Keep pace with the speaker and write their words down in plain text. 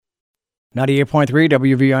98.3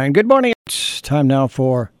 WVIN. Good morning. It's time now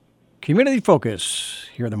for Community Focus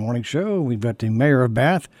here at the morning show. We've got the mayor of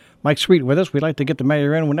Bath, Mike Sweet, with us. We'd like to get the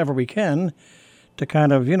mayor in whenever we can to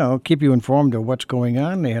kind of, keep you informed of what's going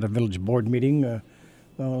on. They had a village board meeting, a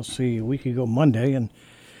week ago Monday. And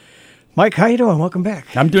Mike, how you doing? Welcome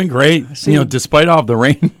back. I'm doing great. Despite all of the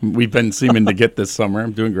rain we've been seeming to get this summer,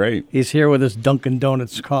 I'm doing great. He's here with his Dunkin'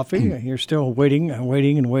 Donuts coffee. You're still waiting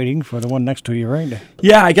for the one next to you, right?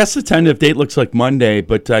 Yeah, I guess the tentative date looks like Monday,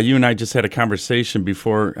 but you and I just had a conversation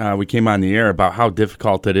before we came on the air about how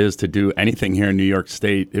difficult it is to do anything here in New York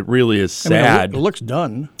State. It really is sad. It looks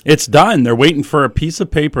done. It's done. They're waiting for a piece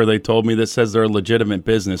of paper, they told me, that says they're a legitimate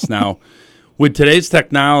business. Now, with today's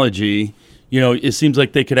technology, it seems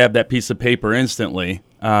like they could have that piece of paper instantly.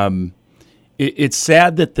 It's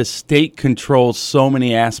sad that the state controls so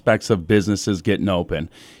many aspects of businesses getting open.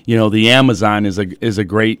 The Amazon is a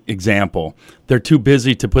great example. They're too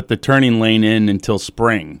busy to put the turning lane in until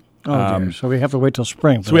spring. So we have to wait till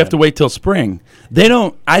spring. We have to wait till spring. They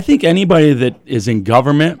don't. I think anybody that is in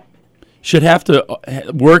government should have to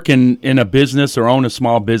work in a business or own a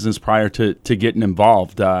small business prior to getting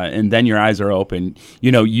involved, and then your eyes are open.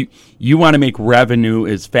 You want to make revenue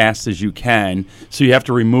as fast as you can, so you have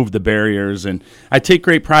to remove the barriers. And I take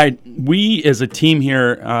great pride. We, as a team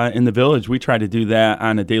here in the village, we try to do that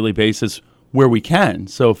on a daily basis where we can.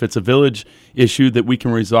 So if it's a village issue that we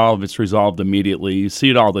can resolve, it's resolved immediately. You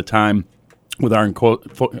see it all the time with our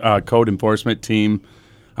code enforcement team.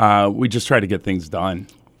 We just try to get things done.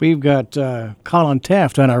 We've got Colin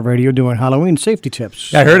Taft on our radio doing Halloween safety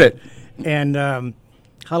tips. I heard it. And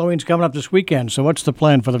Halloween's coming up this weekend, so what's the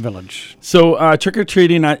plan for the village? So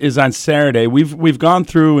trick-or-treating is on Saturday. We've gone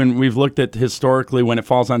through and we've looked at historically when it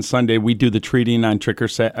falls on Sunday, we do the treating on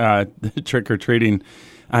trick-or-treating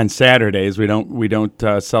on Saturdays. We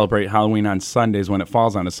don't celebrate Halloween on Sundays when it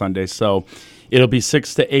falls on a Sunday. So it'll be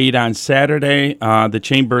 6 to 8 on Saturday. The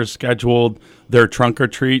chamber is scheduled their trunk or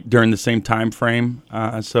treat during the same time frame,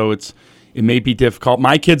 so it may be difficult.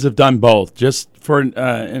 My kids have done both. Just for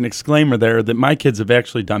an exclaimer there, that my kids have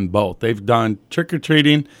actually done both. They've done trick or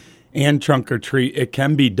treating and trunk or treat. It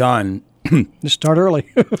can be done. Just start early.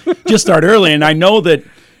 Just start early, and I know that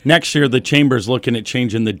next year the chamber's looking at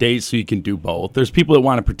changing the dates so you can do both. There's people that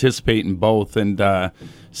want to participate in both, and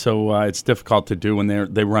so it's difficult to do when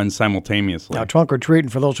they run simultaneously. Now, trunk or treating,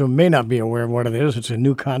 for those who may not be aware of what it is, it's a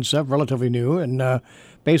new concept, relatively new, and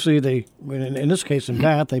basically in this case in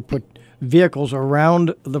Bath, they put vehicles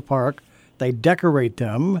around the park, they decorate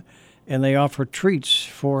them, and they offer treats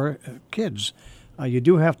for kids. You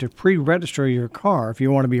do have to pre-register your car if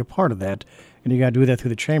you want to be a part of that, and you got to do that through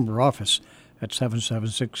the chamber office at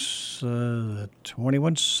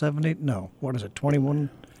 776-2178. No, what is it, 21?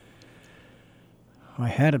 I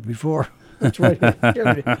had it before. That's right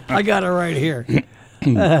here. I got it right here.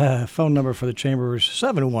 Phone number for the chamber is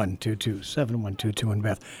 7122 in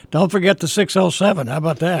Bath. Don't forget the 607. How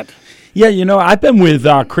about that? Yeah, I've been with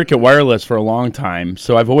Cricket Wireless for a long time,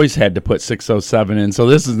 so I've always had to put 607 in, so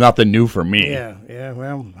this is nothing new for me. Yeah,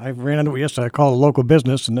 well, I ran into it yesterday. I called a local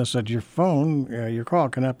business, and they said, your call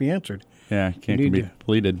cannot be answered. Yeah, can't be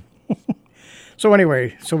deleted. So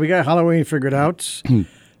anyway, we got Halloween figured out.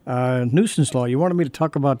 Nuisance law. You wanted me to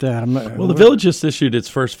talk about that. The village just issued its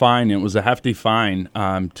first fine. It was a hefty fine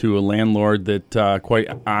to a landlord that, quite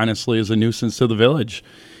honestly, is a nuisance to the village.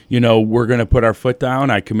 We're going to put our foot down.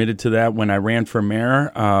 I committed to that when I ran for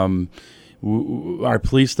mayor. Our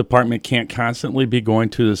police department can't constantly be going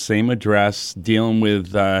to the same address, dealing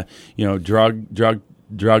with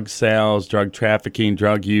drug sales, drug trafficking,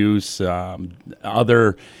 drug use,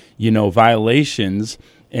 other violations,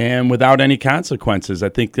 and without any consequences. I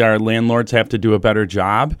think our landlords have to do a better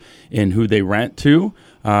job in who they rent to.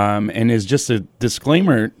 And as just a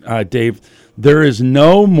disclaimer, Dave, there is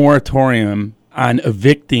no moratorium on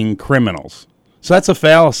evicting criminals. So that's a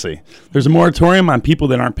fallacy. There's a moratorium on people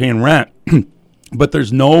that aren't paying rent, but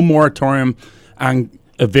there's no moratorium on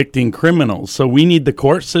evicting criminals. So we need the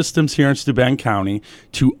court systems here in Steuben County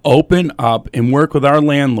to open up and work with our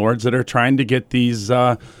landlords that are trying to get these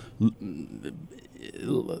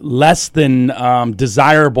less than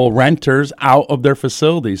desirable renters out of their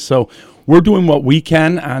facilities. So we're doing what we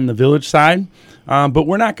can on the village side, but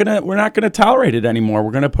we're not gonna tolerate it anymore.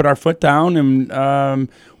 We're gonna put our foot down, and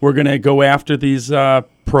we're gonna go after these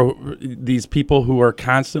these people who are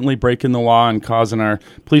constantly breaking the law and causing our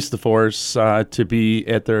police force to be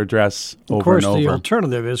at their address over and over. Of course, the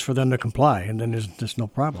alternative is for them to comply, and then there's no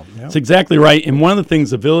problem. Yeah. That's exactly right. And one of the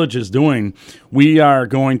things the village is doing, we are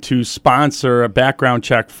going to sponsor a background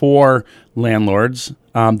check for landlords.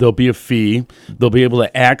 There'll be a fee. They'll be able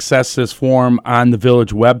to access this form on the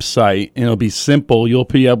village website, and it'll be simple. You'll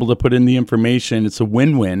be able to put in the information. It's a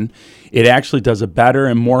win-win. It actually does a better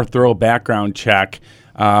and more thorough background check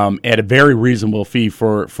at a very reasonable fee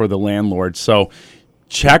for the landlord. So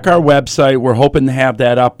check our website. We're hoping to have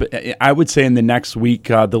that up. I would say in the next week,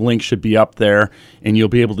 the link should be up there, and you'll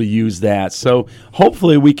be able to use that. So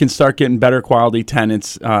hopefully we can start getting better quality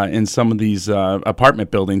tenants in some of these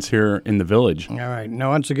apartment buildings here in the village. All right. Now,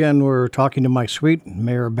 once again, we're talking to Mike Sweet,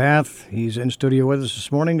 Mayor of Bath. He's in studio with us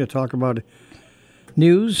this morning to talk about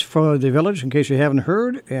news for the village, in case you haven't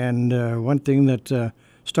heard. And one thing that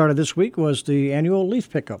started this week was the annual leaf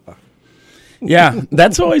pickup. Yeah,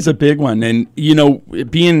 that's always a big one. And, you know,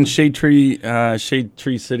 being Shade Tree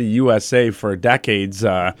City, USA for decades,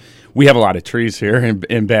 we have a lot of trees here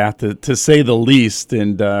in Bath, to say the least.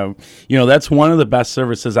 And, you know, that's one of the best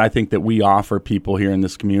services I think that we offer people here in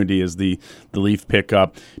this community is the leaf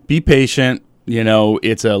pickup. Be patient. You know,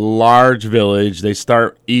 it's a large village. They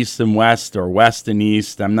start east and west or west and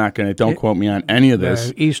east. Don't quote me on any of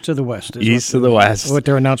this. East to the west. East to the west. What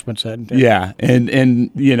their announcement said. Yeah.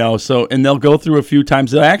 And you know, and they'll go through a few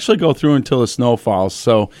times. They'll actually go through until the snow falls.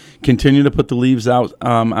 So continue to put the leaves out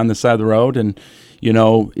on the side of the road. And, you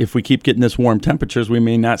know, if we keep getting this warm temperatures, we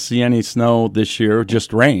may not see any snow this year,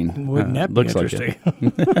 just rain. Wouldn't that be interesting?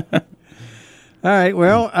 Like All right,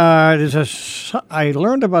 well, I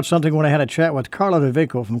learned about something when I had a chat with Carla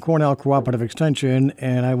DeVico from Cornell Cooperative Extension,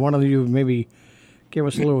 and I wanted you to maybe give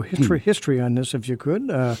us a little history on this, if you could.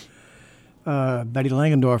 Betty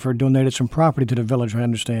Langendorfer donated some property to the village, I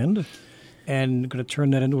understand, and going to turn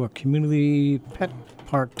that into a community pet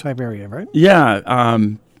park type area, right? Yeah,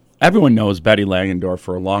 everyone knows Betty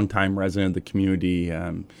Langendorfer, a longtime resident of the community.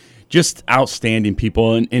 Just outstanding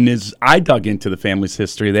people. And as I dug into the family's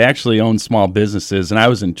history, they actually own small businesses, and I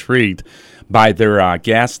was intrigued by their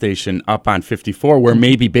gas station up on 54, where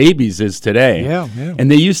Maybe Babies is today. Yeah. And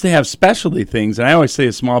they used to have specialty things. And I always say,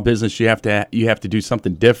 a small business, you have to do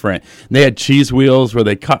something different. And they had cheese wheels where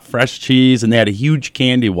they cut fresh cheese, and they had a huge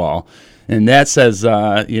candy wall. And that says,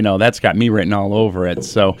 you know, that's got me written all over it.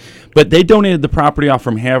 So, but they donated the property off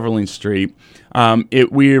from Haverling Street.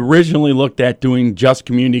 We originally looked at doing just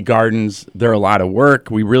community gardens. They're a lot of work.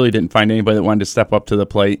 We really didn't find anybody that wanted to step up to the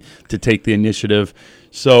plate to take the initiative.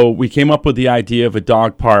 So we came up with the idea of a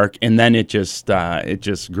dog park, and then it just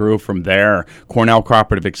grew from there. Cornell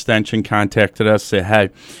Cooperative Extension contacted us, said, hey,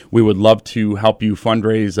 we would love to help you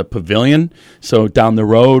fundraise a pavilion. So down the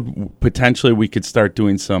road, potentially we could start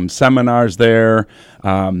doing some seminars there.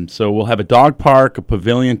 So we'll have a dog park, a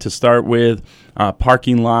pavilion to start with, a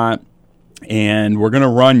parking lot, and we're going to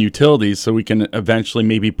run utilities so we can eventually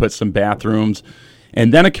maybe put some bathrooms.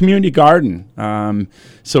 And then a community garden.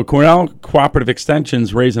 So Cornell Cooperative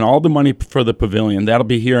Extension's raising all the money for the pavilion. That'll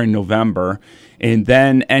be here in November. And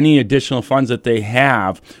then any additional funds that they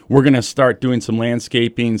have, we're going to start doing some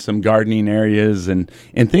landscaping, some gardening areas, and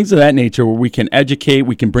things of that nature where we can educate,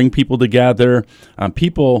 we can bring people together.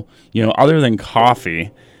 People, you know, other than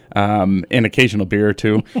coffee, and occasional beer or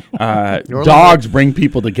two. Dogs bring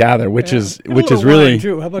people together, which is really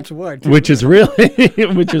too. How about some wine? Which is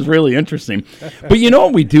really interesting. But you know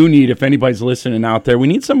what we do need, if anybody's listening out there, we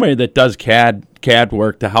need somebody that does CAD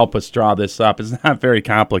work to help us draw this up. It's not very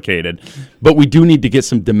complicated, but we do need to get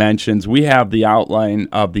some dimensions. We have the outline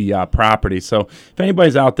of the property, so if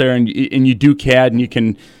anybody's out there and you do CAD and you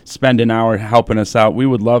can spend an hour helping us out, we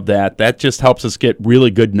would love that. That just helps us get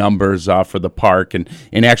really good numbers for the park and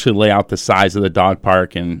actually lay out the size of the dog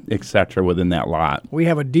park and et cetera within that lot. We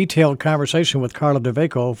have a detailed conversation with Carla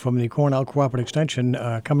DeVico from the Cornell Cooperative Extension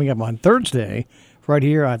coming up on Thursday, right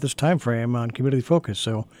here at this time frame on Community Focus.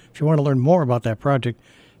 So if you want to learn more about that project,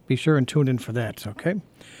 be sure and tune in for that, okay?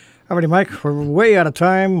 All righty, Mike, we're way out of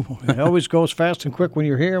time. It always goes fast and quick when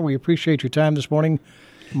you're here. We appreciate your time this morning.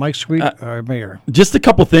 Mike Sweet, our mayor. Just a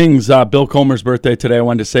couple things. Bill Comer's birthday today. I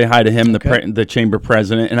wanted to say hi to him, the chamber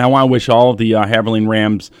president, and I want to wish all of the Haverling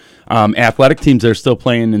Rams athletic teams that are still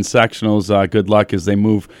playing in sectionals good luck as they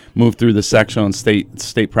move through the sectional and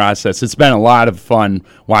state process. It's been a lot of fun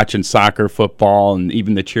watching soccer, football, and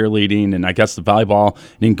even the cheerleading, and I guess the volleyball.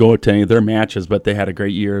 I didn't go to any of their matches, but they had a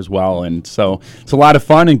great year as well. And so it's a lot of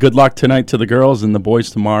fun, and good luck tonight to the girls and the boys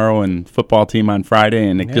tomorrow, and football team on Friday,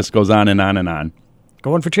 and it just goes on and on and on.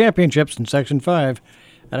 Going for championships in Section 5.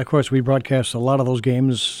 And, of course, we broadcast a lot of those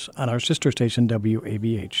games on our sister station,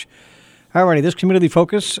 WABH. All righty, this Community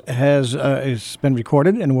Focus has been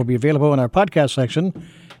recorded and will be available in our podcast section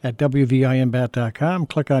at WVINbat.com.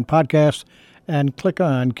 Click on Podcast and click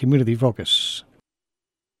on Community Focus.